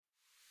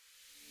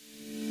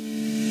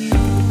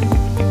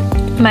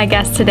My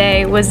guest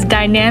today was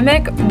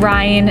dynamic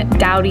Ryann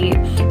Dowdy,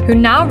 who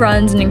now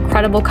runs an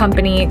incredible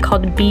company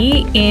called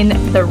Be in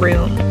the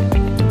Room.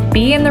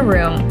 Be in the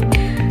Room.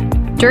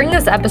 During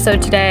this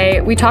episode today,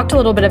 we talked a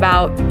little bit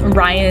about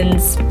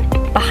Ryann's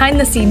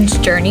behind-the-scenes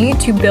journey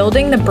to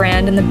building the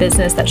brand and the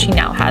business that she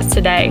now has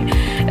today.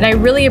 And I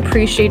really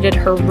appreciated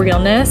her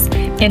realness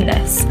in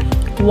this.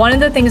 One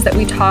of the things that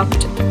we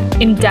talked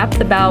in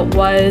depth about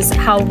was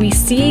how we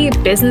see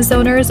business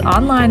owners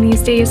online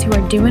these days who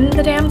are doing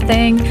the damn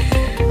thing.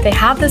 They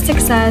have the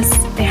success,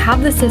 they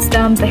have the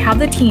systems, they have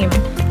the team,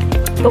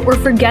 but we're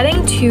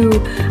forgetting to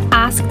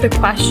ask the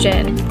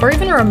question or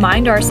even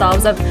remind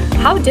ourselves of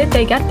how did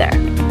they get there?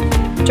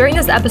 During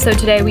this episode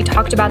today, we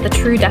talked about the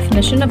true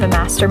definition of a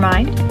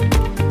mastermind.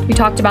 We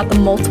talked about the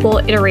multiple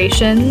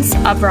iterations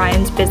of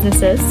Ryann's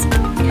businesses.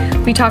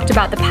 We talked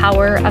about the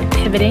power of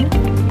pivoting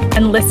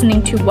and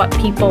listening to what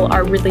people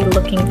are really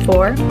looking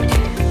for.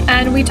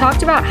 And we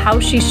talked about how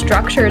she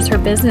structures her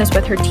business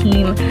with her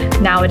team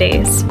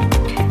nowadays.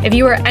 If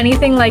you are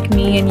anything like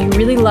me and you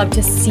really love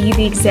to see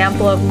the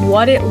example of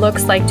what it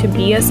looks like to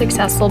be a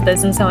successful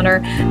business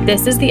owner,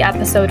 this is the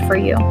episode for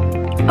you.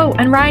 Oh,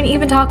 and Ryann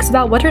even talks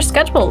about what her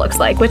schedule looks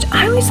like, which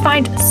I always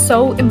find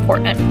so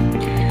important.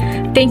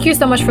 Thank you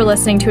so much for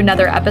listening to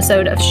another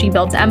episode of She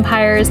Builds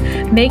Empires.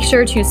 Make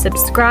sure to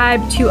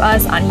subscribe to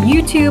us on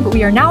YouTube.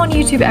 We are now on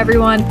YouTube,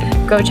 everyone.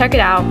 Go check it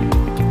out.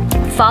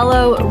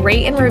 Follow,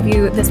 rate, and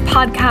review this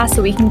podcast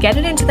so we can get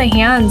it into the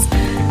hands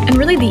and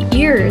really the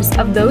ears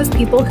of those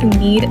people who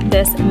need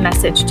this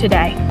message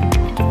today.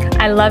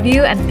 I love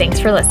you and thanks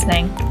for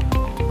listening.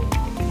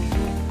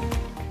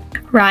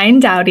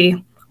 Ryann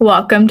Dowdy,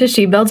 welcome to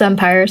She Builds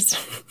Empires.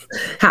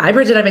 Hi,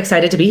 Bridget. I'm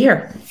excited to be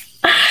here.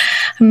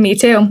 Me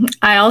too.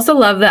 I also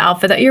love the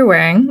outfit that you're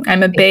wearing.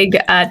 I'm a big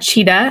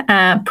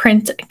cheetah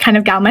print kind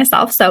of gal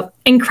myself. So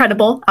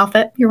incredible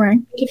outfit you're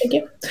wearing. Thank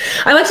you.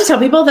 I like to tell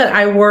people that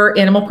I wore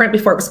animal print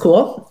before it was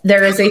cool.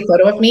 There is a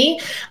photo of me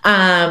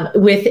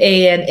with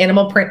an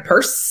animal print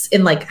purse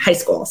in like high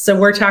school. So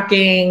we're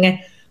talking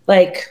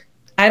like,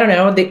 I don't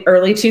know, the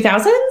early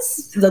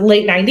 2000s, the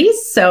late 90s.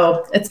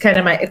 So it's kind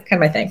of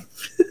my thing.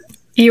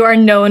 You are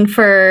known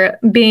for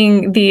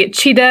being the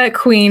cheetah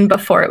queen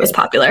before it was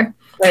popular.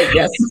 Right,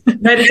 yes.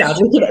 Write it down.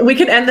 We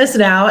can end this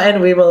now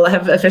and we will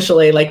have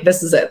officially, like,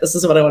 this is it. This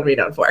is what I want to be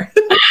known for.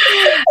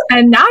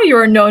 And now you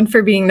are known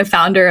for being the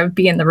founder of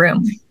Be in the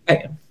Room. I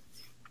am.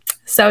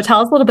 So tell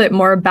us a little bit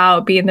more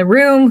about Be in the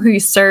Room, who you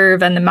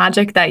serve, and the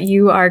magic that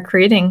you are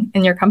creating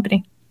in your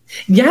company.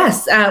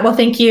 Yes. Well,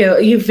 thank you.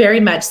 You very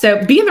much.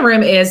 So Be in the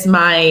Room is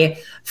my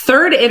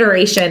third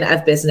iteration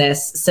of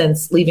business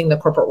since leaving the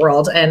corporate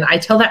world. And I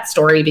tell that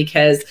story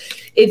because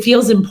it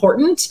feels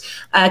important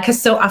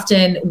because so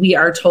often we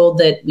are told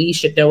that we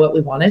should know what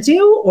we want to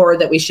do or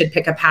that we should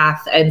pick a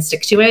path and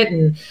stick to it.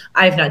 And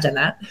I've not done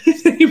that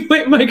in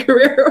my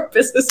career or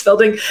business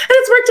building. And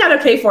it's worked out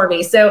okay for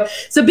me. So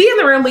Be in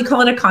the Room, we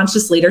call it a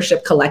conscious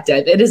leadership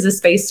collective. It is a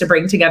space to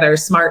bring together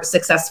smart,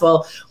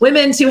 successful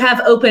women to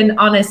have open,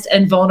 honest,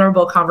 and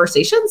vulnerable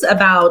conversations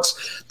about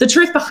the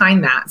truth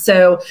behind that.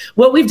 So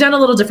what we've done a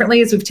little differently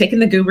is we've taken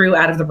the guru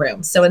out of the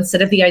room. So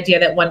instead of the idea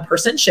that one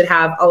person should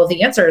have all of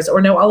the answers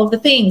or know all of the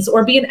things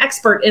or be an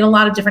expert in a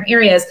lot of different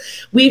areas,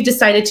 we've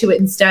decided to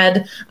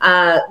instead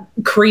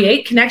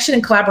create connection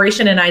and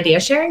collaboration and idea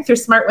sharing through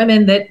smart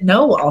women that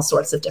know all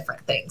sorts of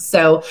different things.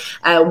 So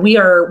we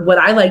are what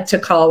I like to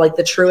call like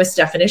the truest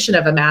definition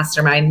of a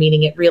mastermind,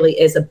 meaning it really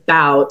is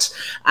about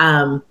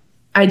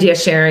idea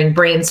sharing,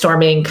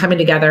 brainstorming, coming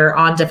together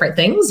on different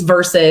things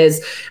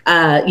versus,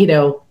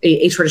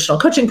 a traditional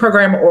coaching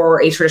program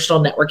or a traditional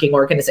networking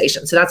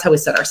organization. So that's how we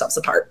set ourselves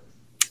apart.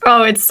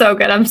 Oh, it's so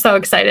good. I'm so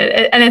excited.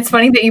 And it's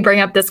funny that you bring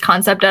up this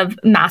concept of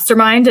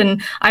mastermind.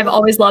 And I've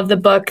always loved the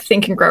book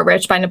Think and Grow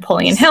Rich by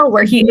Napoleon Hill,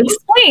 where he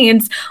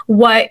explains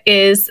what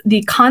is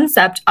the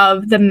concept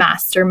of the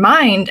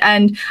mastermind.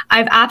 And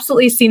I've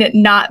absolutely seen it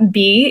not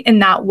be in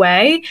that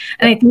way.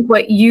 And I think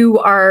what you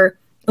are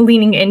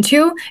leaning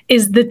into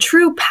is the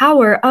true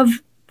power of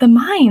the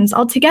minds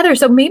altogether.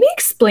 So maybe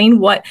explain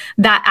what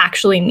that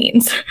actually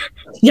means.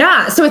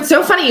 Yeah. So it's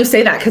so funny you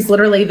say that because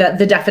literally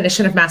the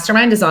definition of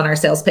mastermind is on our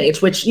sales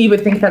page, which you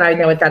would think that I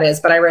know what that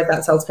is, but I wrote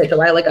that sales page a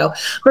while ago.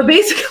 But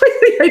basically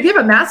the idea of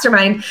a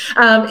mastermind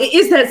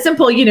is that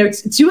simple,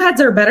 two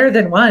heads are better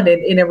than one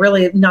in a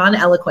really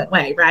non-eloquent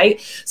way,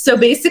 right? So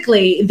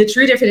basically the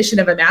true definition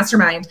of a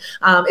mastermind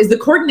is the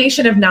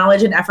coordination of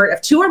knowledge and effort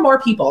of two or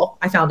more people,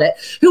 I found it,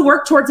 who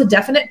work towards a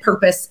definite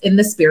purpose in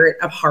the spirit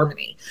of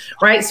harmony,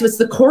 right? So it's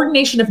the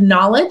coordination of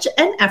knowledge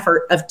and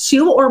effort of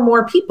two or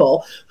more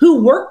people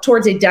who work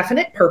towards a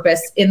definite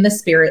purpose in the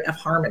spirit of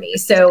harmony.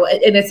 So,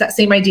 and it's that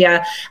same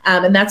idea.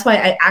 And that's why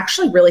I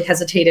actually really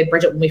hesitated,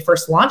 Bridget, when we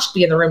first launched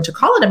Be in the Room to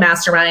call it a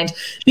mastermind,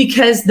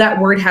 because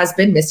that word has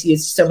been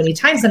misused so many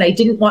times. And I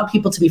didn't want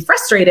people to be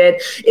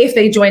frustrated if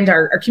they joined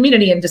our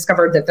community and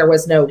discovered that there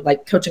was no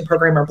like coaching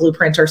program or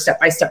blueprint or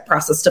step-by-step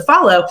process to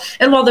follow.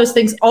 And while those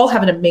things all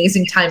have an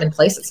amazing time and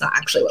place, it's not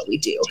actually what we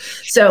do.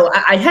 So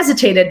I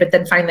hesitated, but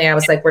then finally I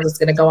was like, we're just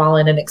going to go all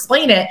in and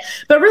explain it.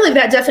 But really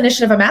that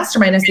definition of a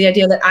mastermind is the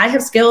idea that I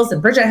have skills skills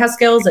and Bridget has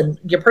skills and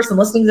your person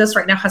listening to this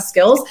right now has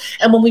skills.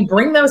 And when we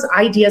bring those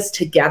ideas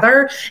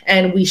together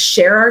and we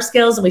share our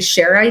skills and we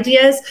share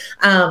ideas,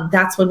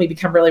 that's when we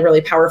become really,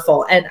 really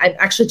powerful. And I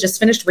actually just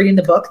finished reading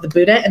the book, The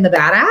Buddha and the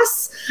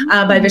Badass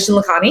by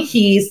Vishen Lakhiani.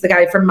 He's the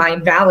guy from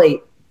Mind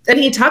Valley. And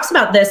he talks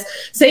about this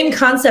same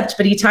concept,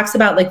 but he talks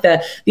about like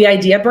the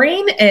idea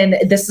brain. And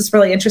this is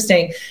really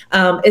interesting,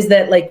 is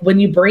that like when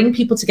you bring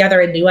people together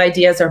and new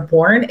ideas are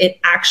born, it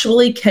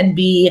actually can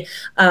be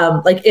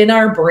like in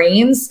our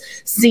brains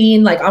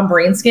seen like on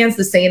brain scans,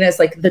 the same as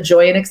like the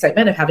joy and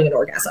excitement of having an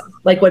orgasm.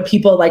 Like when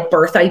people like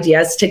birth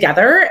ideas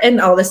together and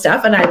all this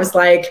stuff. And I was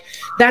like,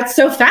 that's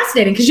so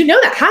fascinating because you know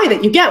that high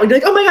that you get when you're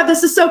like, oh my God,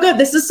 this is so good.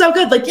 This is so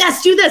good. Like,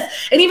 yes, do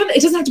this. And even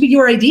it doesn't have to be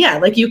your idea.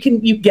 Like you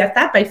get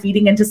that by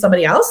feeding into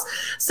somebody else.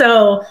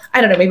 So I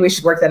don't know, maybe we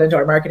should work that into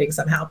our marketing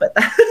somehow, but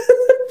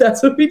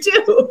that's what we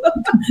do.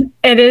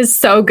 It is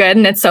so good.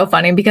 And it's so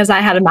funny because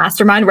I had a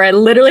mastermind where I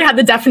literally had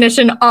the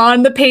definition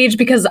on the page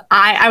because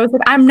I was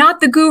like, I'm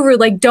not the guru.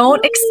 Like,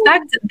 don't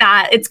expect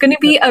that. It's going to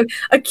be a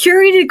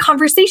curated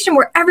conversation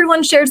where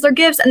everyone shares their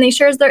gifts and they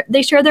share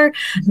their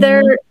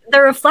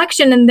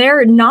reflection and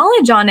their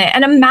knowledge on it.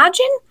 And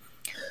imagine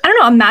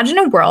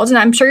a world, and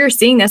I'm sure you're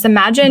seeing this,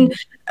 imagine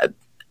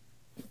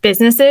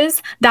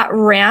businesses that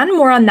ran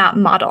more on that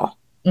model.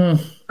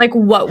 Like,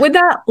 what would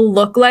that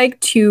look like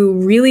to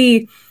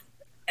really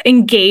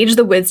engage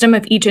the wisdom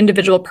of each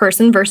individual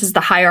person versus the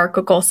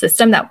hierarchical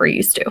system that we're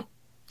used to?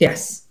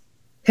 Yes,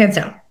 hands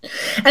down.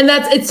 And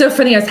it's so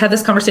funny. I had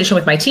this conversation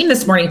with my team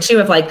this morning too,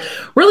 of like,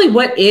 really,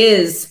 what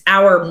is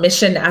our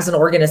mission as an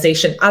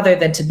organization other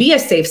than to be a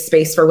safe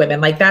space for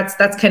women? Like that's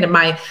kind of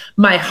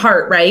my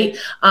heart, right?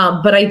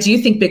 But I do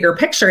think bigger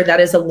picture, that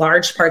is a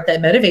large part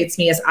that motivates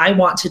me, is I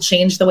want to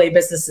change the way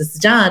business is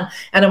done.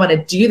 And I want to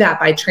do that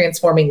by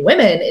transforming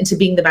women into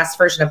being the best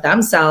version of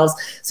themselves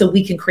so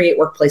we can create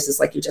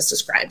workplaces like you just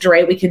described,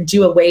 right? We can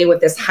do away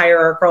with this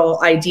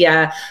hierarchical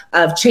idea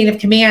of chain of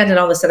command and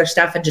all this other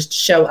stuff and just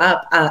show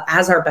up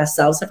as our best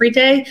selves every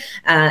day.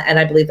 And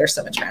I believe there's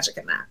so much magic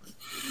in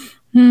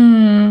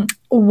that.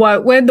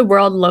 What would the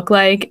world look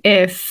like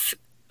if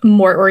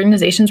more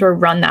organizations were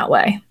run that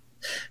way?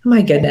 Oh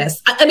my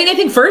goodness. I mean, I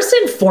think first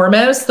and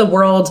foremost,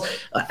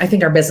 I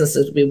think our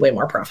businesses would be way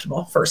more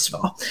profitable, first of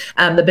all,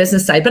 the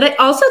business side. But I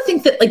also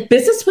think that like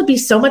business would be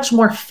so much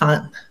more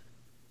fun.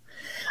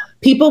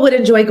 People would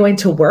enjoy going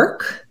to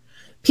work.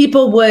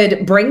 People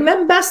would bring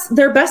their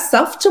best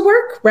self to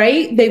work,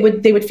 right? They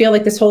would feel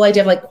like this whole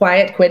idea of like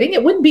quiet quitting,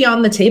 it wouldn't be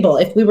on the table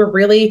if we were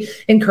really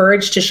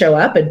encouraged to show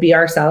up and be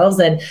ourselves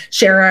and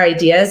share our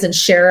ideas and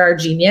share our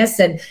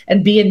genius and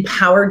be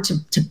empowered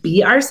to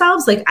be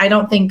ourselves. Like, I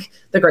don't think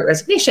the Great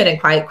Resignation and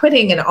quiet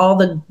quitting and all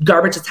the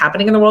garbage that's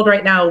happening in the world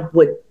right now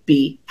would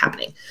be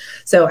happening.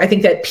 So I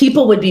think that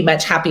people would be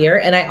much happier.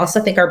 And I also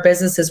think our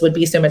businesses would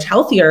be so much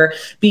healthier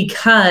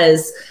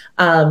because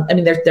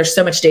there's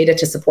so much data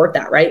to support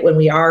that, right? When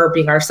we are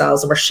being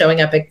ourselves and we're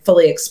showing up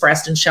fully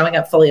expressed and showing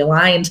up fully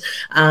aligned,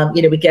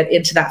 we get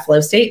into that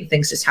flow state and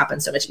things just happen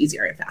so much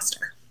easier and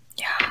faster.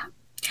 Yeah.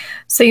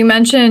 So you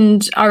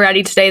mentioned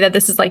already today that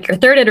this is like your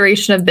third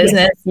iteration of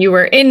business. Yes. You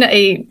were in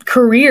a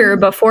career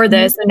before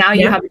this, and now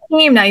you have a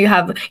team. Now you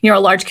have, a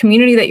large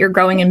community that you're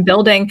growing and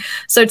building.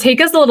 So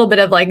take us a little bit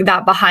of like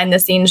that behind the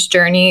scenes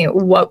journey.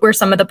 What were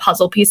some of the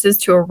puzzle pieces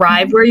to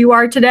arrive where you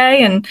are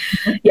today? And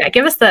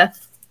give us the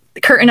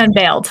curtain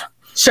unveiled.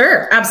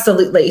 Sure,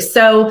 absolutely.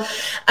 So,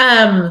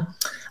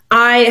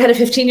 I had a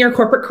 15-year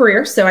corporate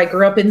career. So I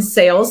grew up in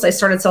sales. I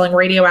started selling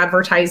radio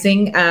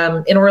advertising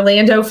in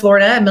Orlando,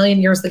 Florida, a million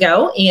years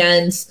ago.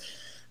 And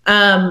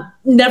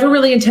never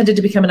really intended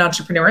to become an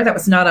entrepreneur. That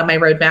was not on my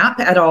roadmap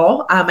at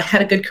all. I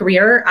had a good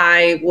career.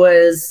 I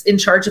was in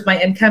charge of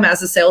my income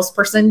as a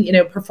salesperson,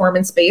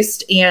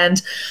 performance-based,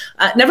 and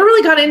never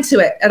really got into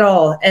it at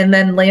all. And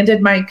then landed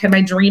my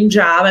dream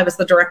job. I was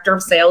the director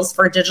of sales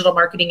for a digital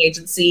marketing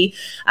agency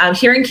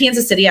here in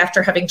Kansas City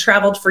after having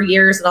traveled for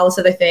years and all this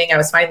other thing. I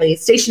was finally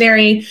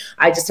stationary.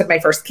 I just had my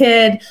first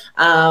kid.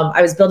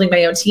 I was building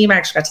my own team. I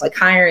actually got to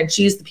hire and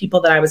choose the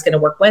people that I was going to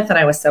work with. And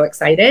I was so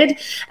excited.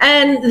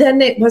 And then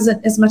it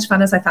wasn't as much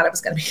fun as I thought it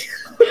was going to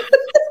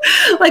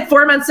be.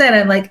 4 months in,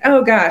 I'm like,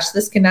 oh gosh,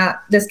 this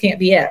can't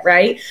be it,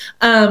 right?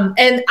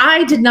 And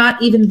I did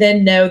not even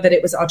then know that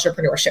it was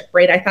entrepreneurship,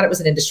 right? I thought it was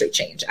an industry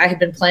change. I had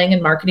been playing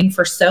in marketing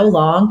for so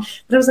long,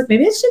 but I was like,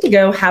 maybe I just need to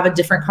go have a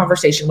different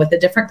conversation with a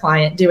different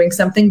client, doing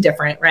something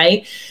different,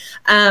 right?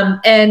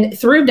 And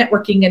through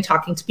networking and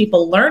talking to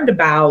people, learned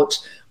about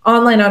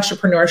online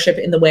entrepreneurship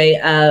in the way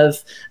of,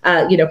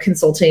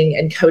 consulting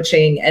and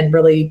coaching, and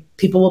really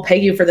people will pay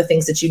you for the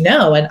things that you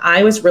know. And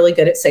I was really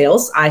good at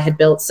sales. I had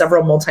built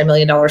several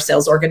multi-million-dollar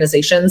sales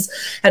organizations,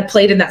 had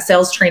played in that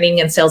sales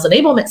training and sales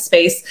enablement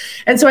space.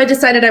 And so I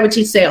decided I would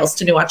teach sales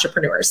to new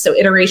entrepreneurs. So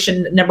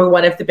iteration number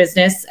one of the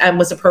business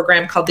was a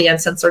program called the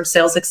Uncensored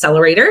Sales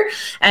Accelerator.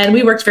 And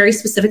we worked very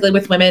specifically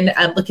with women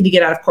looking to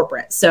get out of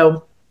corporate.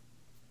 So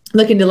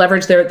looking to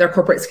leverage their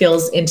corporate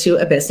skills into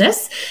a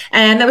business.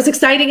 And that was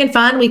exciting and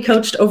fun. We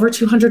coached over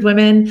 200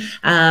 women.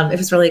 It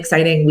was really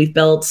exciting. We've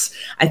built,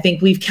 I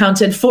think we've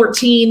counted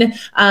 14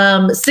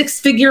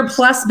 six-figure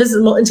plus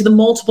business into the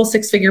multiple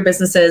six-figure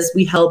businesses.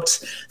 We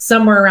helped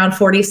somewhere around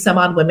 40 some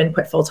odd women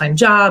quit full-time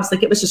jobs.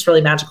 Like, it was just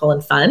really magical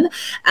and fun.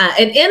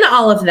 And in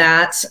all of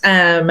that,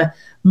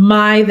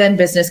 my then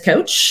business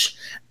coach,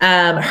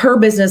 her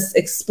business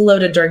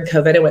exploded during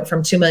COVID. It went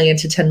from 2 million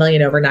to 10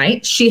 million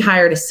overnight. She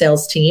hired a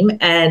sales team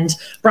and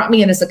brought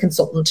me in as a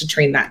consultant to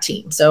train that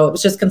team. So it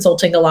was just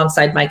consulting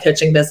alongside my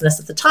coaching business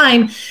at the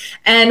time.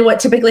 And what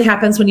typically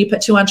happens when you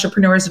put two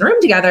entrepreneurs in a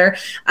room together,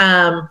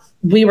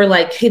 we were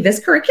like, hey, this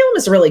curriculum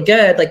is really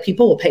good. Like,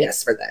 people will pay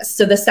us for this.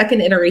 So the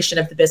second iteration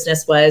of the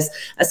business was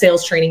a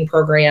sales training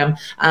program,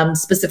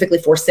 specifically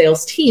for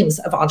sales teams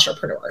of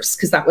entrepreneurs,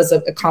 because that was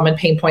a common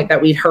pain point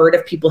that we'd heard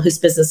of people whose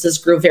businesses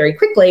grew very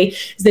quickly,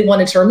 is they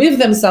wanted to remove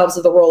themselves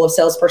of the role of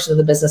salesperson in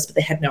the business, but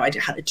they had no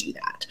idea how to do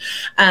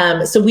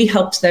that. So we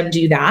helped them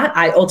do that.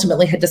 I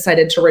ultimately had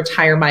decided to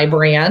retire my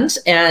brand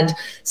and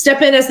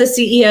step in as the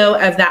CEO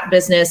of that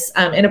business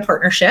in a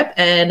partnership.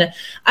 And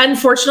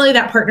unfortunately,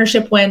 that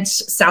partnership went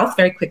south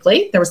very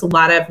quickly. There was a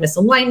lot of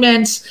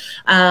misalignment,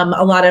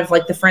 a lot of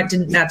like the front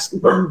didn't match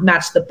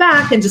the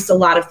back, and just a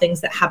lot of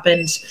things that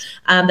happened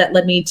that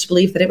led me to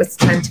believe that it was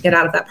time to get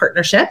out of that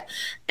partnership.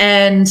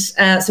 And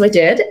so I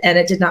did, and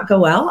it did not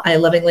go well. I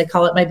lovingly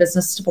call it my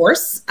business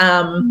divorce.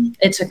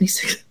 It took me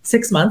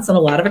 6 months and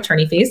a lot of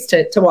attorney fees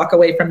to walk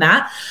away from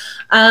that.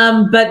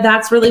 But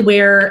that's really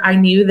where I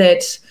knew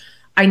that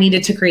I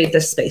needed to create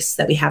this space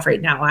that we have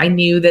right now. I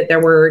knew that there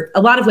were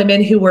a lot of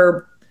women who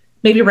were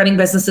maybe running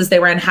businesses they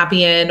were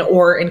unhappy in,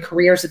 or in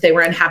careers that they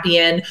were unhappy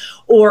in,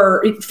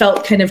 or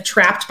felt kind of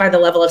trapped by the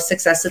level of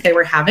success that they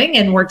were having,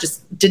 and were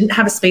just didn't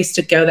have a space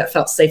to go that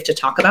felt safe to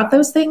talk about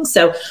those things.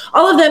 So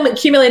all of them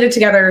accumulated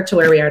together to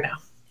where we are now.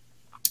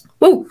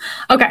 Whoa.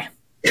 Okay.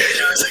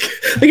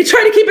 We can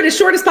try to keep it as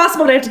short as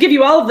possible, but I have to give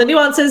you all of the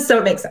nuances so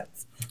it makes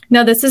sense.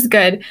 No, this is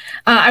good.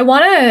 I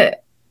want to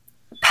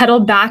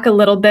pedal back a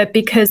little bit,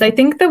 because I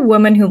think the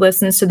woman who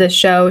listens to this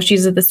show,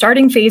 she's at the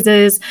starting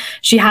phases.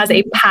 She has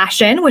a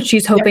passion, which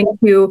she's hoping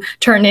to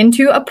turn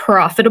into a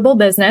profitable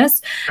business.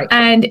 Right.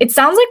 And it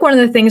sounds like one of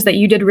the things that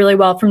you did really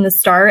well from the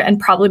start, and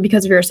probably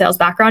because of your sales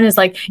background, is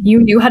like you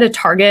knew how to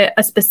target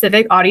a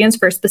specific audience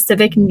for a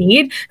specific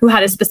need who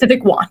had a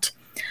specific want.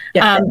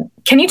 Yeah.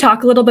 Can you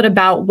talk a little bit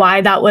about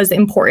why that was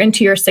important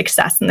to your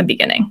success in the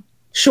beginning?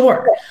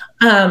 Sure.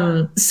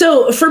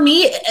 So for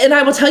me, and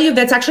I will tell you,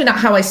 that's actually not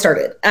how I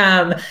started.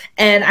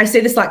 And I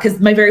say this a lot because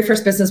my very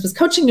first business was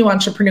coaching new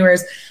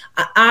entrepreneurs.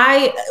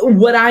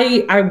 What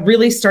I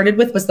really started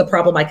with was the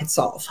problem I could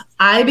solve.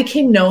 I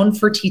became known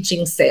for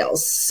teaching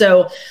sales.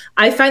 So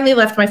I finally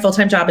left my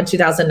full-time job in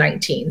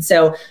 2019.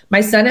 So my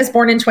son is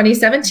born in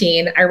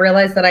 2017. I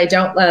realized that I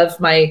don't love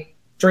my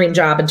dream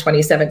job in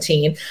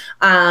 2017.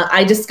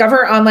 I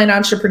discover online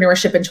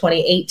entrepreneurship in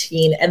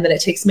 2018, and then it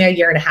takes me a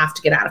year and a half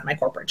to get out of my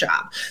corporate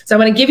job. So I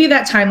want to give you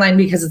that timeline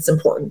because it's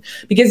important.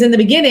 Because in the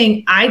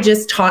beginning, I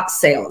just taught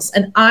sales,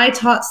 and I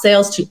taught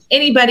sales to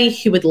anybody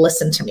who would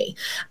listen to me.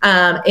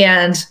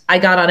 And I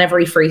got on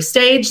every free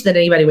stage that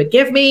anybody would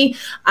give me.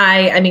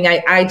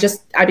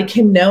 I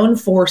became known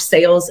for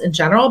sales in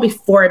general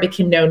before I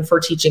became known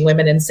for teaching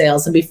women in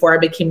sales, and before I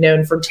became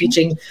known for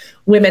teaching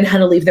women how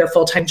to leave their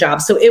full-time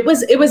jobs. So it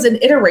was an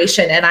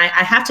iteration. And I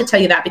have to tell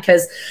you that,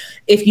 because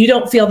if you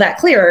don't feel that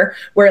clear,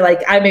 where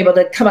like I'm able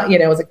to come out,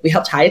 it was like we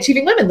helped high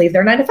achieving women leave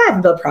their 9 to 5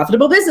 and build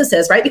profitable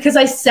businesses, right? Because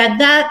I said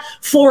that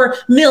 4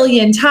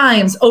 million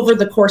times over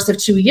the course of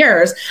 2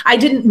 years. I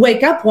didn't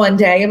wake up one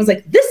day and was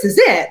like, this is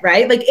it,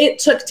 right? Like, it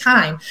took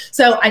time.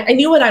 So I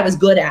knew what I was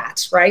good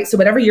at, right? So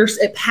whatever your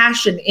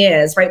passion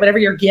is, right? Whatever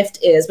your gift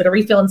is, whatever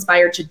you feel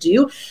inspired to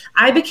do,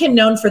 I became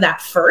known for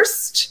that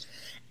first.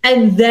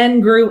 And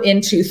then grew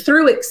into,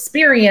 through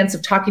experience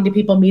of talking to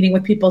people, meeting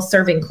with people,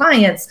 serving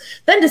clients,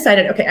 then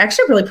decided, okay, I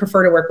actually really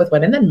prefer to work with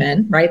women than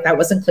men, right? That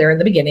wasn't clear in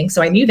the beginning.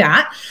 So I knew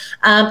that.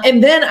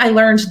 And then I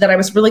learned that I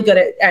was really good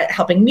at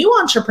helping new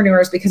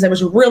entrepreneurs, because I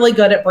was really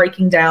good at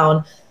breaking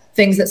down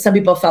things that some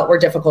people felt were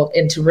difficult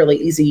into really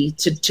easy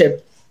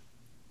to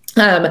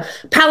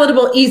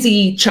palatable,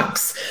 easy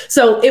chunks.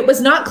 So it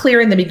was not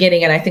clear in the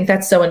beginning. And I think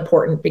that's so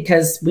important,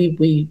 because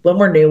we when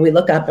we're new, we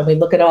look up and we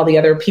look at all the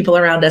other people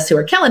around us who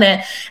are killing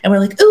it. And we're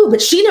like, oh, but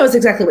she knows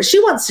exactly what she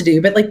wants to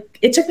do. But like,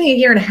 it took me a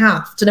year and a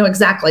half to know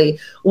exactly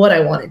what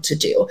I wanted to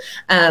do.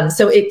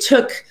 So it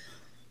took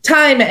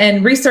time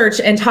and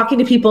research and talking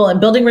to people and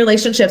building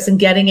relationships and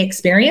getting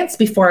experience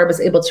before I was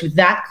able to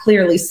that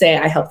clearly say,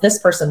 I helped this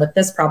person with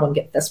this problem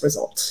get this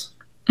result.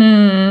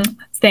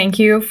 Thank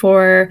you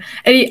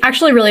it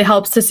actually really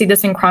helps to see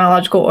this in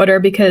chronological order,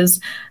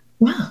 because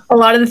a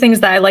lot of the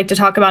things that I like to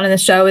talk about in the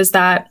show is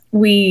that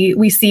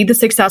we see the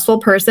successful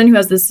person who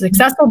has this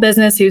successful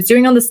business, who's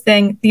doing all these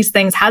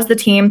things, has the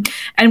team,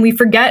 and we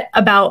forget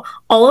about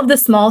all of the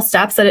small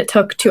steps that it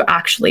took to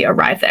actually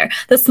arrive there.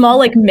 The small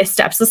like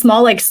missteps, the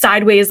small like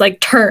sideways like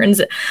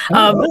turns.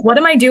 What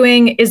am I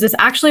doing? Is this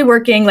actually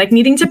working? Like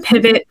needing to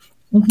pivot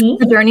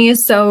The journey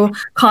is so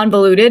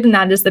convoluted, and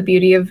that is the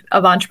beauty of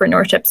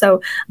entrepreneurship.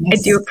 So I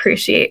do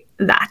appreciate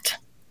that.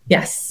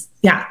 Yes.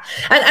 Yeah.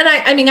 And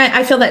I mean,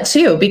 I feel that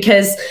too,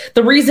 because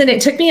the reason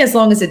it took me as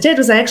long as it did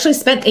was I actually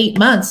spent 8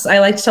 months. I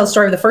like to tell a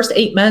story of the first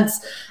 8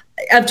 months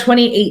of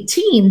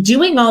 2018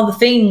 doing all the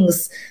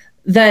things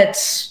that,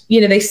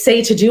 they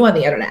say to do on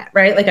the internet,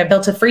 right? Like I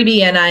built a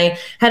freebie and I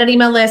had an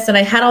email list and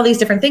I had all these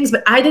different things,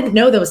 but I didn't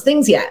know those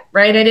things yet,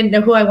 right? I didn't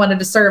know who I wanted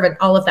to serve and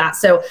all of that.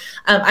 So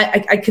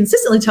I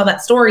consistently tell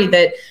that story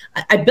that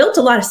I built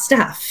a lot of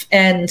stuff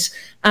and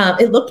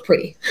it looked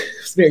pretty.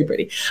 It was very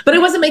pretty, but it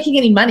wasn't making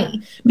any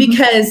money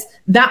because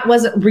that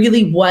wasn't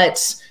really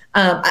what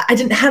I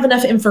didn't have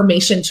enough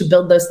information to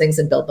build those things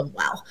and build them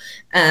well.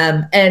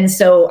 And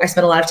so I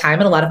spent a lot of time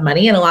and a lot of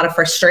money and a lot of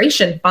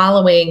frustration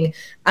following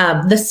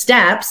the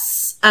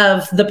steps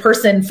of the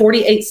person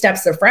 48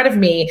 steps in front of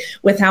me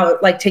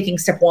without like taking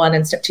step 1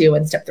 and step 2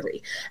 and step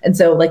 3. And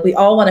so like we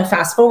all want to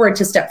fast forward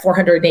to step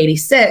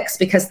 486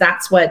 because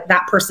that's what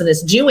that person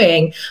is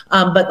doing.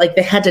 But like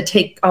they had to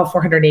take all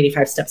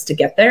 485 steps to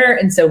get there.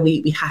 And so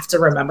we have to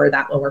remember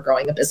that when we're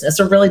growing a business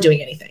or really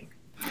doing anything.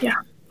 Yeah.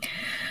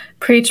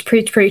 Preach,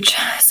 preach, preach.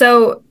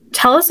 So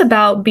tell us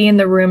about Be in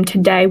the Room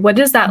today. What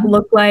does that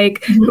look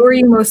like? Who are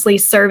you mostly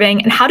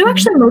serving? And how do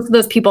actually most of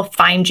those people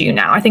find you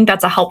now? I think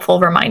that's a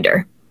helpful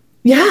reminder.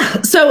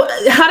 Yeah. So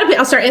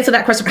I'll start answer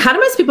that question. How do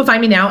most people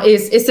find me now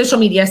is social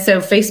media. So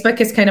Facebook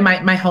is kind of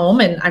my home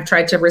and I've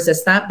tried to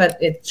resist that, but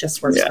it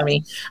just works for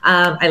me.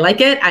 I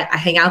like it. I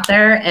hang out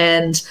there.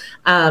 And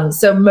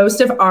so most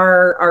of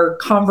our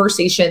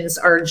conversations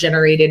are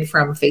generated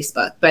from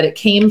Facebook, but it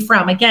came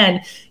from,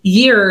 again,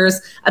 years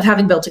of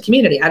having built a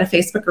community. I had a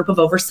Facebook group of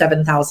over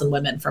 7,000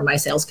 women from my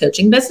sales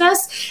coaching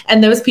business.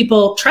 And those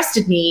people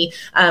trusted me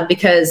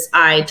because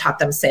I taught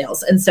them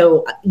sales. And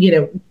so,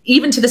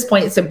 even to this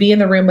point, so Be in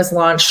the Room was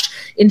launched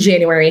in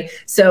January.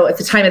 So at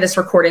the time of this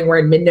recording, we're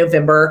in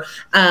mid-November.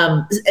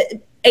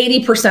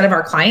 80% of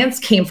our clients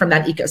came from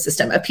that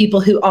ecosystem of people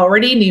who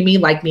already knew me,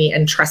 liked me,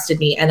 and trusted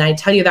me. And I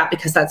tell you that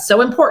because that's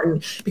so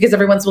important because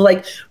everyone's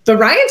like, but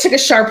Ryann took a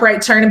sharp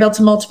right turn and built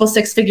a multiple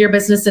 6-figure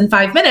business in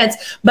 5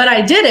 minutes. But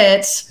I did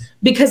it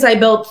because I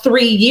built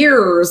 3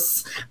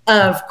 years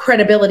of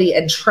credibility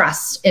and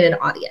trust in an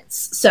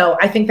audience. So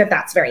I think that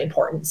that's very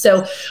important.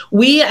 So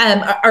we,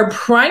 our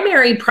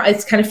primary,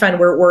 it's kind of fun.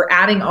 We're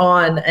adding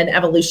on an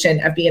evolution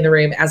of Be in the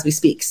Room as we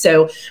speak.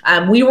 So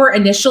we were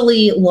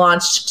initially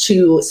launched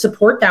to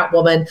support that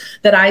woman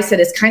that I said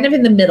is kind of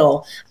in the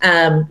middle.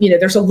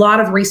 There's a lot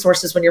of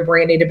resources when you're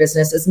brand new to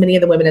business, as many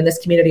of the women in this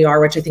community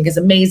are, which I think is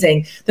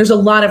amazing. There's a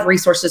lot of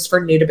resources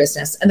for new to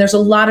business, and there's a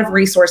lot of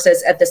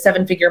resources at the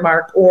 7-figure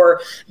mark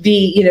or the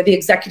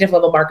executive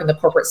level mark in the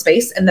corporate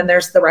space. And then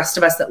there's the rest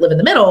of us that live in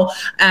the middle.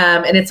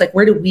 And it's like,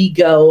 where do we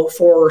go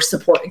for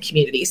support and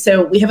community?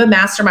 So we have a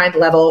mastermind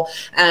level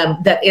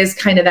that is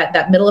kind of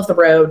that middle of the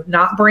road,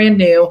 not brand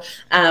new,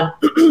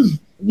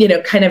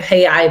 kind of,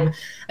 hey, I'm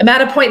at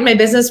a point in my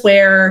business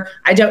where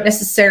I don't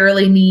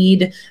necessarily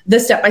need the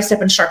step-by-step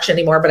instruction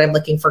anymore, but I'm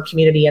looking for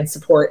community and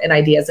support and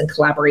ideas and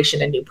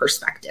collaboration and new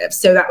perspectives.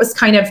 So that was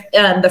kind of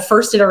the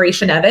first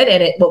iteration of it,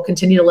 and it will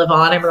continue to live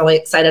on. I'm really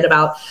excited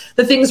about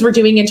the things we're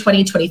doing in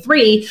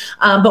 2023.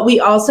 But we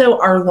also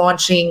are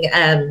launching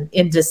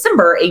in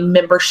December a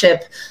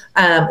membership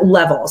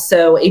level.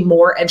 So a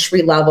more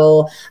entry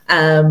level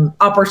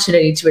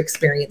opportunity to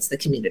experience the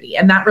community.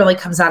 And that really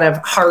comes out of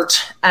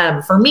heart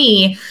for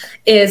me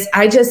is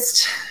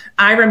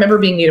I remember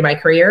being new to my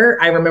career.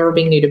 I remember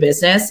being new to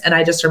business. And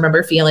I just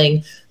remember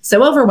feeling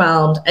so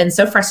overwhelmed and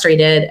so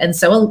frustrated and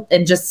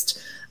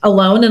just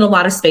alone in a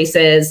lot of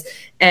spaces.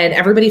 And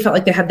everybody felt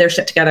like they had their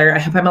shit together. I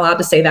hope I'm allowed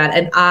to say that.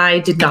 And I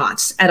did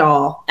not at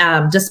all.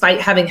 Despite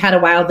having had a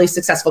wildly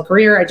successful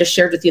career, I just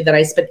shared with you that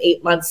I spent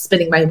 8 months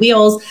spinning my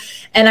wheels.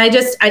 And I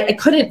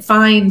couldn't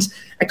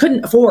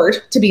afford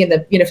to be in the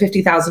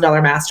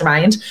 $50,000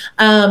 mastermind.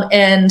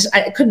 And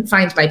I couldn't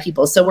find my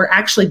people. So we're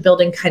actually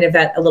building kind of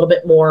that a little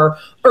bit more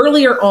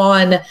earlier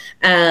on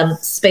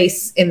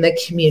space in the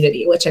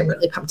community, which I'm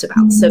really pumped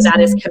about. So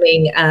that is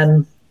coming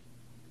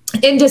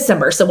in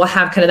December. So we'll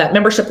have kind of that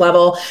membership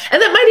level. And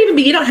that might even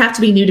be, you don't have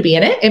to be new to be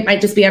in it. It might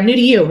just be, I'm new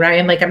to you,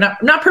 Ryann. Like I'm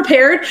not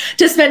prepared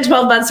to spend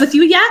 12 months with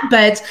you yet,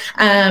 but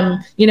I'm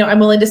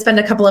willing to spend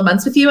a couple of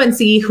months with you and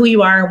see who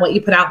you are and what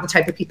you put out and the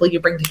type of people you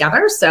bring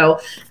together. So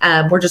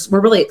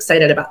we're really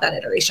excited about that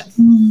iteration.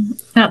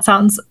 That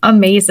sounds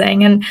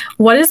amazing. And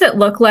what does it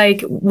look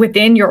like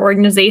within your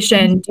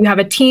organization? Do you have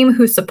a team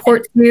who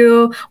supports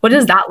you? What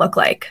does that look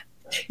like?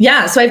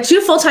 Yeah. So I have 2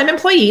 full-time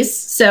employees.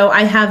 So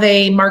I have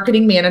a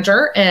marketing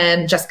manager,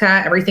 and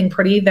Jessica, everything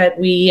pretty that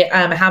we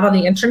have on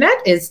the internet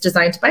is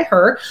designed by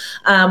her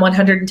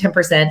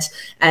 110%.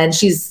 And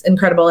she's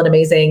incredible and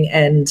amazing.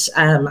 And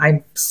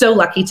I'm so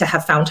lucky to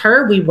have found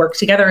her. We work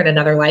together in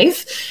another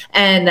life.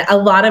 And a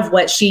lot of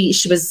what she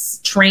was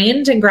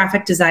trained in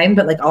graphic design,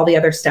 but like all the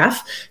other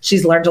stuff,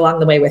 she's learned along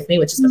the way with me,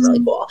 which has been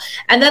really cool.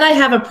 And then I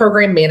have a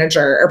program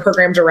manager or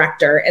program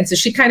director. And so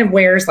she kind of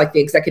wears like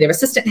the executive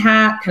assistant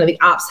hat, kind of the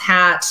ops hat,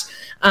 that.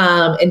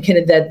 And kind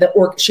of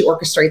she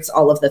orchestrates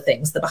all of the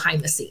things, the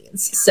behind the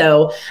scenes.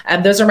 So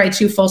those are my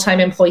 2 full-time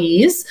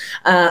employees.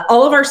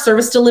 All of our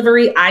service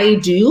delivery I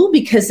do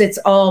because it's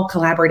all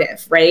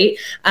collaborative, right?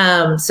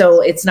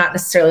 So it's not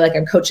necessarily like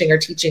I'm coaching or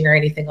teaching or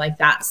anything like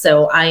that.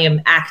 So I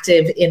am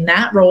active in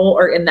that role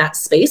or in that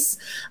space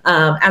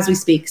as we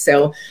speak.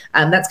 So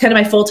that's kind of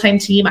my full-time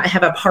team. I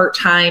have a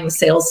part-time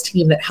sales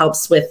team that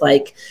helps with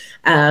like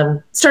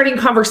starting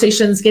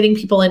conversations, getting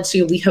people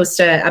into, we host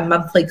a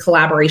monthly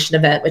collaboration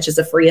event, which is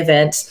a free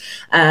event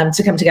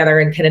to come together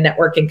and kind of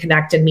network and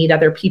connect and meet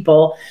other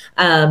people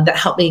that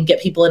help me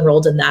get people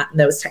enrolled in that and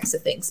those types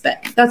of things. But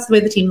that's the way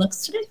the team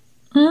looks today.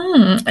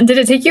 And did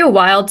it take you a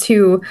while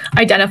to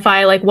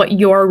identify like what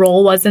your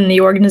role was in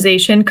the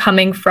organization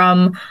coming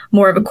from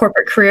more of a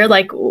corporate career?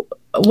 Like,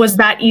 was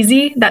that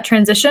easy, that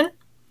transition?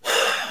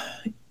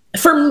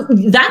 For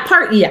that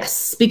part,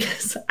 yes,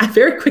 because I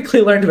very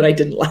quickly learned what I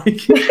didn't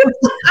like.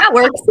 That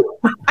works.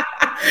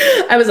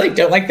 I was like,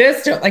 don't like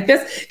this, don't like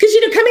this. Because,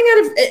 coming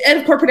out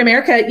of corporate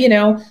America,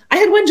 I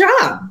had one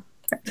job.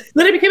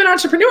 Then I became an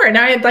entrepreneur and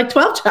now I had like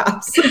 12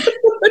 jobs.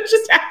 What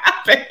just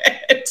happened?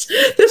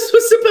 This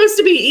was supposed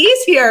to be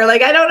easier.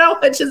 Like, I don't know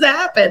what just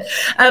happened.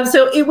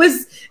 So it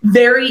was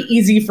very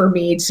easy for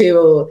me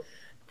to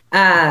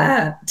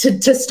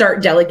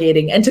start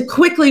delegating and to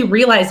quickly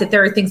realize that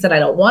there are things that I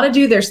don't want to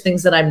do. There's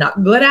things that I'm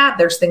not good at.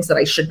 There's things that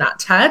I should not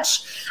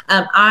touch.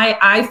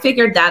 I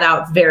figured that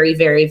out very,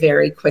 very,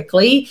 very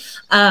quickly.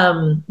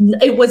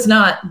 It was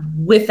not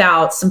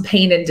without some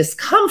pain and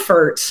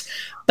discomfort,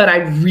 but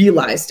I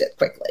realized it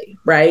quickly,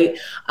 right?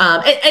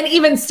 And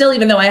even still,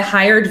 even though I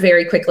hired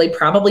very quickly,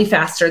 probably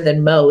faster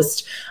than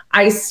most,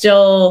 I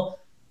still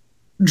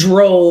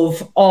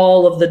drove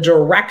all of the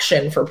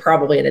direction for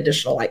probably an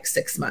additional like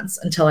 6 months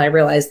until I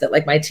realized that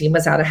like my team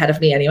was out ahead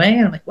of me anyway.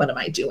 And I'm like, what am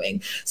I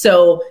doing?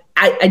 So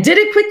I did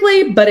it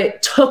quickly, but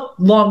it took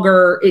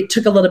longer. It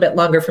took a little bit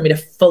longer for me to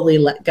fully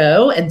let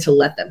go and to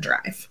let them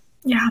drive.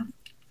 Yeah.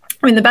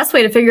 I mean, the best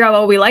way to figure out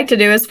what we like to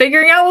do is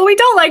figuring out what we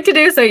don't like to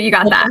do. So you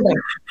got that.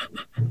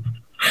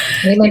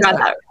 You got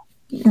that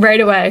right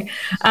away.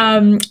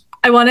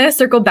 I want to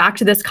circle back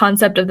to this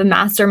concept of the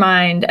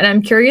mastermind. And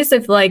I'm curious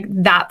if like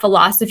that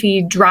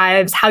philosophy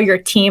drives how your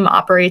team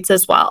operates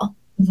as well.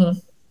 Mm-hmm.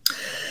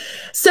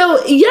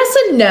 So yes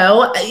and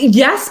no.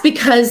 Yes,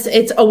 because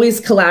it's always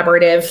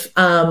collaborative.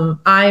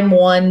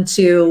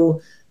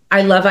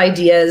 I love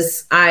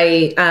ideas.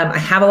 I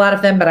have a lot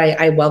of them, but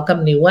I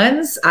welcome new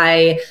ones.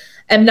 I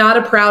am not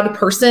a proud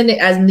person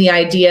as in the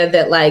idea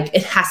that like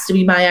it has to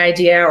be my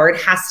idea or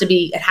it has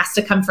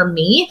to come from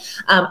me.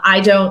 I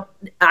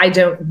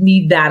don't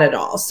need that at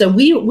all. So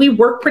we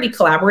work pretty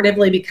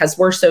collaboratively because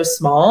we're so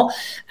small.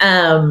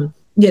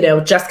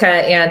 Jessica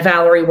and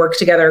Valerie work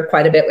together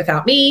quite a bit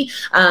without me.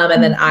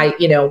 And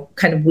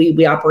then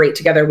we operate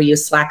together. We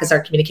use Slack as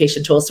our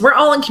communication tool. So we're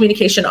all in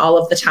communication all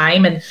of the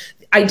time, and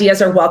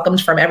ideas are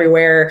welcomed from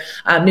everywhere.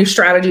 New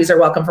strategies are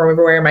welcome from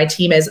everywhere. My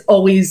team is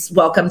always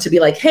welcome to be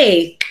like,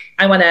 hey,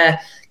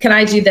 can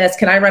I do this?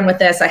 Can I run with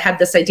this? I had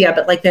this idea,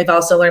 but like they've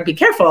also learned, be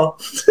careful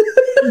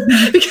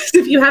because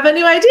if you have a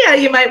new idea,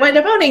 you might wind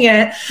up owning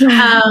it.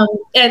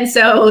 And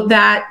so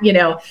that,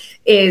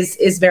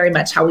 is very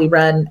much how we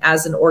run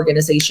as an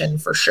organization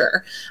for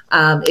sure.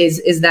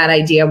 Is that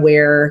idea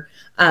where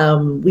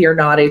we are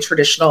not a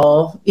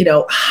traditional,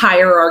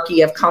 hierarchy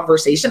of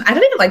conversation. I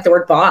don't even like the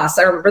word boss.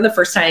 I remember the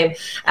first time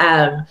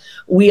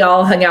we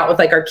all hung out with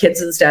like our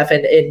kids and stuff.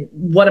 And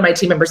one of my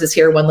team members is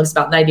here. One lives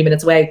about 90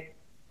 minutes away.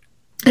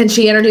 And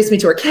she introduced me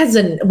to her kids,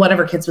 and one of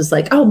her kids was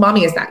like, "Oh,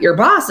 mommy, is that your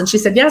boss?" And she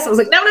said, "Yes." I was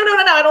like, "No, I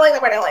don't like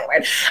that word. I don't like that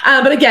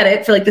word." But I get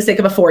it. For like the sake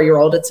of a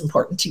 4-year-old, it's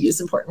important to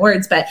use important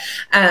words. But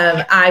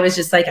I was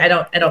just like, I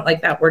don't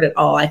like that word at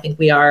all. I think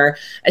we are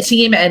a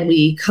team and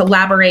we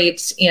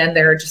collaborate, and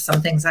there are just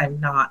some things I'm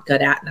not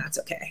good at, and that's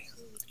okay.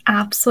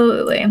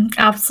 Absolutely.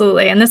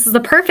 Absolutely. And this is the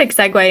perfect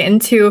segue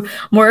into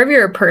more of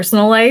your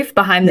personal life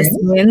behind the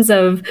scenes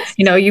of,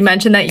 you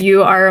mentioned that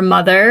you are a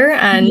mother,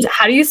 and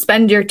how do you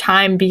spend your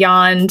time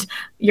beyond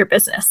your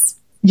business?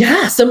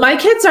 Yeah. So my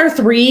kids are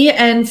 3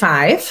 and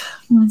 5.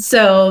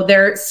 So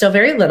they're still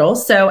very little.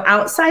 So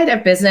outside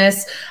of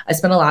business, I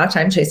spend a lot of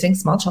time chasing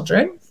small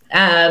children.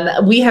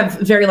 We have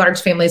very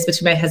large families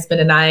between my husband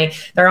and I.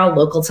 They're all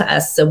local to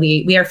us. So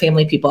we are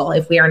family people.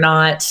 If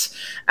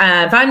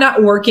I'm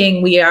not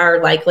working, we are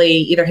likely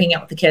either hanging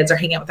out with the kids or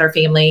hanging out with our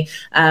family.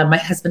 My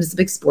husband is a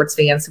big sports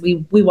fan. So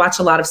we watch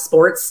a lot of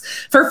sports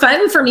for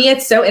fun. For me,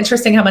 it's so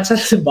interesting how much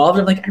that's involved.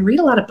 I'm like, I read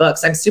a lot of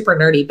books. I'm super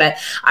nerdy, but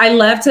I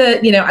love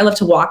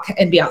to walk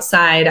and be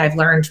outside. I've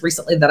learned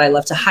recently that I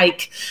love to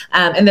hike,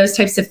 and those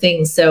types of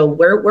things. So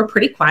we're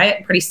pretty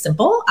quiet, pretty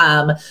simple.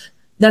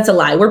 That's a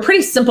lie. We're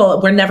pretty simple.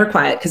 We're never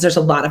quiet because there's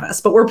a lot of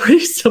us, but we're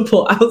pretty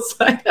simple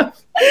outside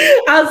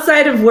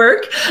of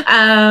work,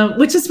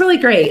 which is really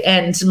great.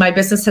 And my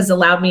business has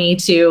allowed me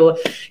to,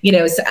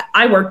 so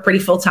I work pretty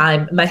full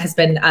time. My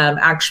husband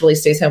actually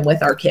stays home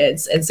with our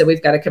kids. And so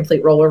we've got a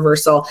complete role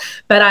reversal,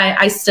 but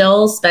I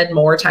still spend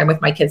more time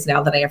with my kids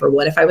now than I ever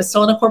would if I was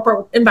still in a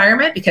corporate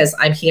environment, because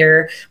I'm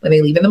here when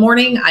they leave in the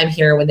morning. I'm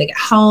here when they get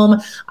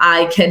home.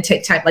 I can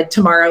take time, like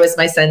tomorrow is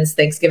my son's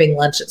Thanksgiving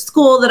lunch at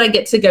school that I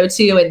get to go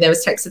to, and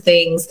those types of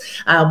things.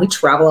 We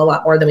travel a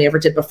lot more than we ever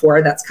did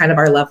before. That's kind of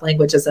our love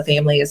language as a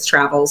family, is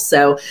travel.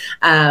 So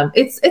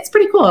it's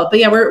pretty cool. But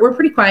yeah, we're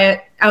pretty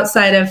quiet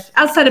outside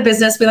of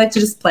business. We like to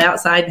just play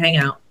outside and hang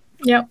out.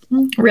 Yep.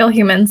 Real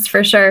humans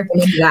for sure.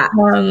 Yeah.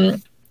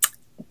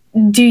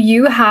 Do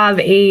you have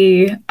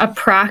a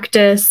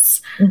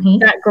practice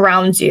that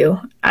grounds you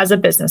as a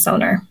business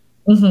owner?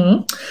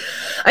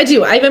 I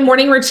do. I have a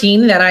morning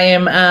routine that I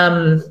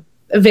am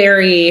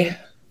very...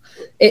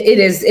 It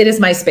is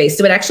my space.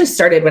 So it actually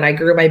started when I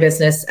grew my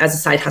business as a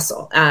side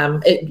hustle.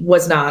 It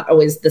was not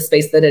always the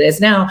space that it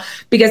is now,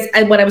 because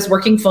when I was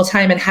working full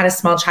time and had a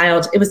small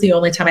child, it was the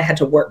only time I had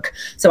to work.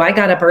 So I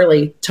got up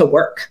early to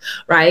work,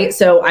 right?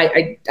 So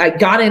I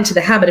got into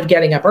the habit of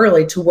getting up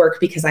early to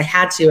work because I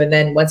had to. And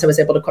then once I was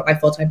able to quit my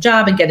full-time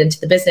job and get into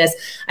the business,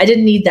 I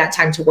didn't need that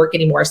time to work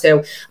anymore.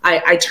 So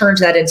I turned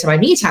that into my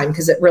me time,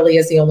 because it really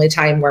is the only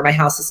time where my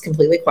house is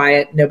completely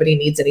quiet. Nobody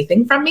needs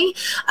anything from me.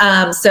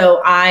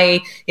 So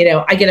I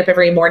get up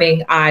every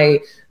morning.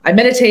 I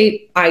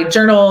meditate, I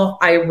journal,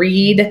 I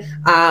read,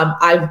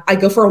 I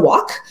go for a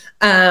walk.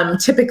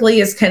 Typically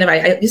is kind of,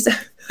 I used to,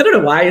 I don't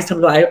know why I used to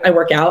tell people I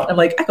work out. I'm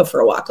like, I go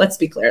for a walk. Let's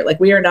be clear. Like,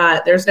 we are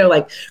not, there's no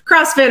like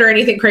CrossFit or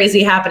anything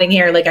crazy happening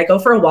here. Like, I go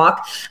for a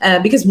walk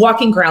because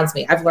walking grounds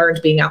me. I've learned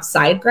being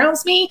outside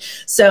grounds me.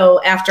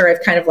 So after I've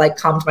kind of like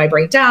calmed my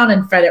brain down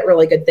and fed it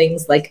really good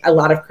things, like a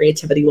lot of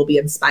creativity will be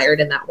inspired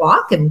in that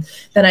walk. And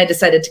then I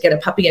decided to get a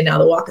puppy, and now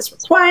the walk is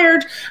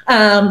required.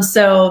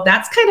 So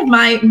that's kind of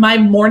my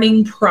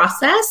morning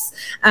process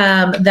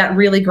that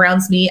really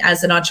grounds me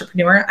as an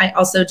entrepreneur. I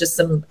also just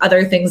some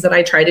other things that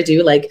I try to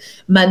do, like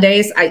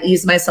Mondays, I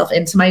ease myself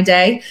into my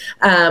day.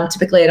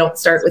 Typically, I don't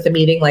start with a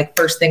meeting like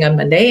first thing on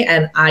Monday,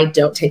 and I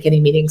don't take any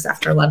meetings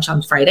after lunch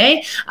on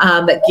Friday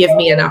that give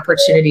me an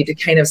opportunity to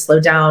kind of slow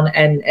down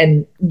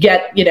and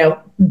get,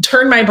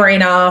 turn my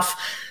brain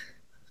off,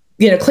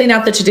 clean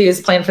out the to-dos,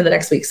 plan for the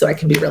next week so I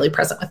can be really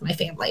present with my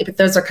family. But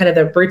those are kind of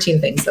the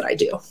routine things that I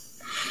do.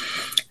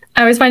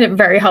 I always find it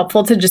very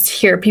helpful to just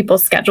hear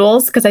people's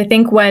schedules, because I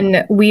think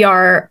when we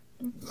are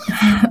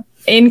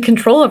in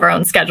control of our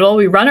own schedule,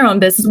 we run our own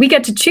business, we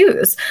get to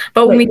choose.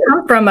 But when we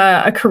come from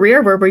a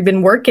career where we've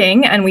been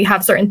working and we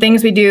have certain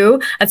things we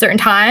do at certain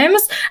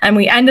times, and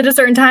we end at a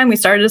certain time, we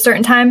start at a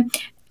certain time,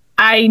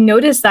 I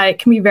noticed that it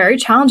can be very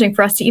challenging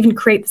for us to even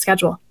create the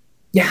schedule.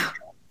 Yeah.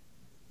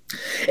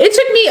 It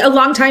took me a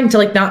long time to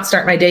like not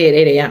start my day at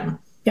 8 a.m.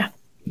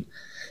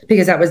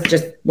 because that was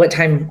just what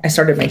time I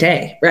started my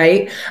day.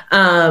 Right.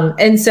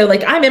 And so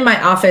like, I'm in my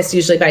office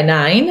usually by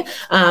 9.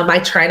 I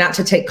try not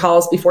to take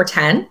calls before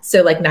 10.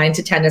 So like 9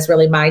 to 10 is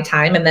really my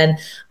time. And then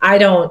I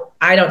don't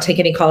take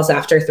any calls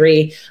after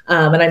 3.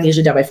 And I'm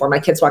usually done by 4. My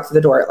kids walk through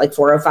the door at like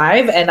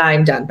 4:05 and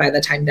I'm done by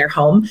the time they're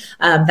home.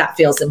 That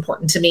feels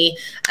important to me.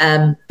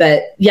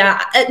 But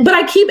yeah, but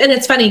I keep, and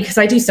it's funny because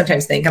I do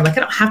sometimes think I'm like, I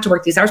don't have to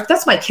work these hours, but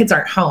that's why kids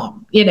aren't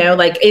home.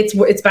 Like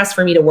it's best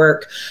for me to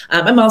work.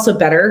 I'm also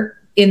better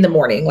in the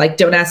morning. Like,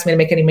 don't ask me to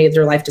make any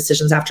major life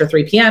decisions after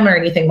 3 p.m. or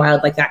anything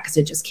wild like that, because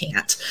I just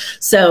can't.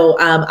 So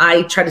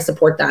I try to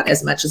support that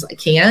as much as I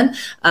can.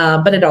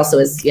 But it also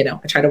is, I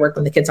try to work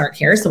when the kids aren't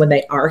here. So when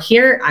they are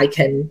here, I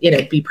can,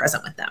 be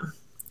present with them.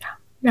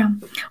 Yeah.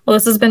 Well,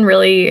 this has been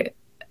really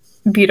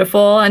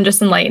beautiful and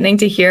just enlightening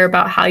to hear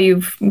about how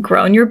you've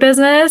grown your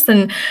business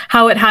and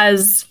how it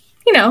has,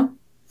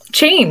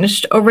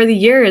 changed over the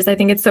years. I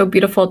think it's so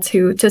beautiful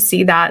to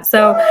see that.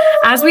 So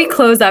as we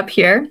close up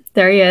here,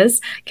 there he is.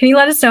 Can you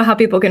let us know how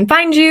people can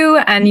find you?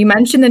 And you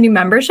mentioned the new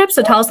membership,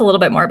 so tell us a little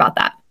bit more about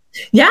that.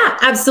 Yeah,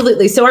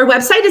 absolutely. So our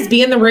website is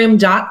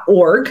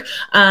beintheroom.org.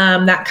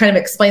 That kind of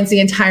explains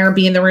the entire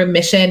Be in the Room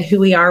mission, who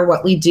we are,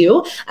 what we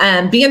do.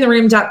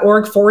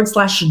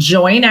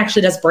 Beintheroom.org/join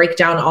actually does break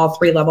down all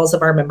 3 levels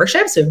of our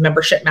membership. So we have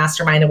membership,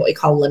 mastermind, and what we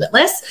call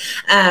limitless.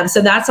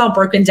 So that's all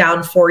broken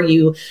down for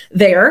you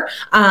there.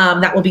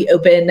 That will be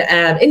open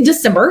in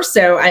December.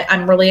 So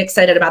I'm really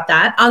excited about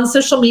that. On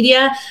social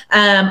media,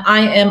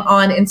 I am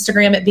on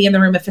Instagram at Be in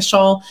the Room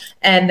Official.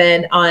 And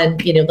then on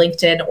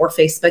LinkedIn or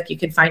Facebook, you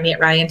can find me at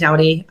Ryann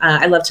Dowdy.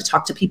 I love to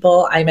talk to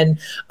people. I'm an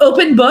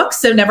open book,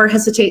 so never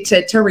hesitate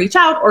to reach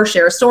out or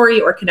share a story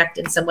or connect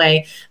in some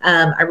way.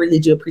 I really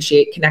do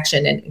appreciate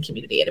connection and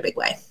community in a big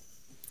way.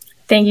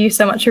 Thank you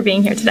so much for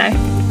being here today.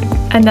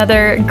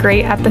 Another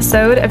great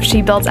episode of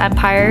She Builds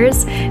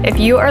Empires. If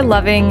you are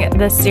loving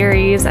this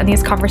series and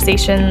these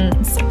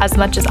conversations as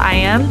much as I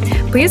am,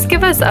 please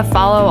give us a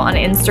follow on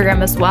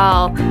Instagram as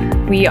well.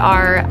 We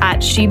are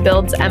at She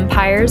Builds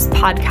Empires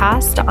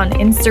podcast on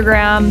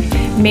Instagram.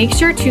 Make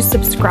sure to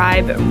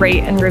subscribe,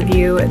 rate, and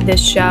review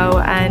this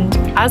show. And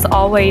as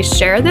always,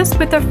 share this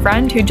with a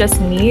friend who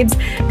just needs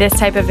this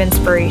type of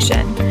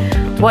inspiration.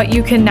 What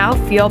you can now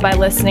feel by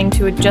listening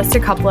to just a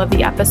couple of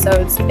the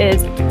episodes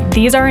is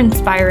these are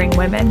inspiring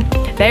women.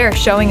 They are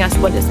showing us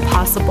what is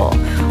possible,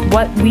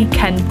 what we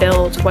can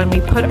build when we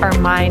put our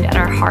mind and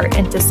our heart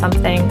into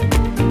something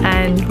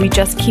and we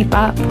just keep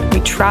up,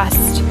 we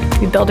trust,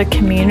 we build a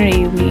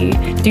community, we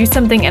do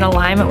something in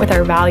alignment with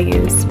our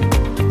values.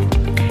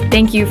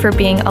 Thank you for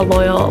being a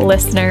loyal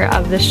listener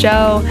of the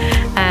show,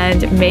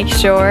 and make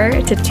sure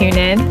to tune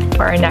in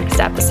for our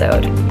next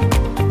episode.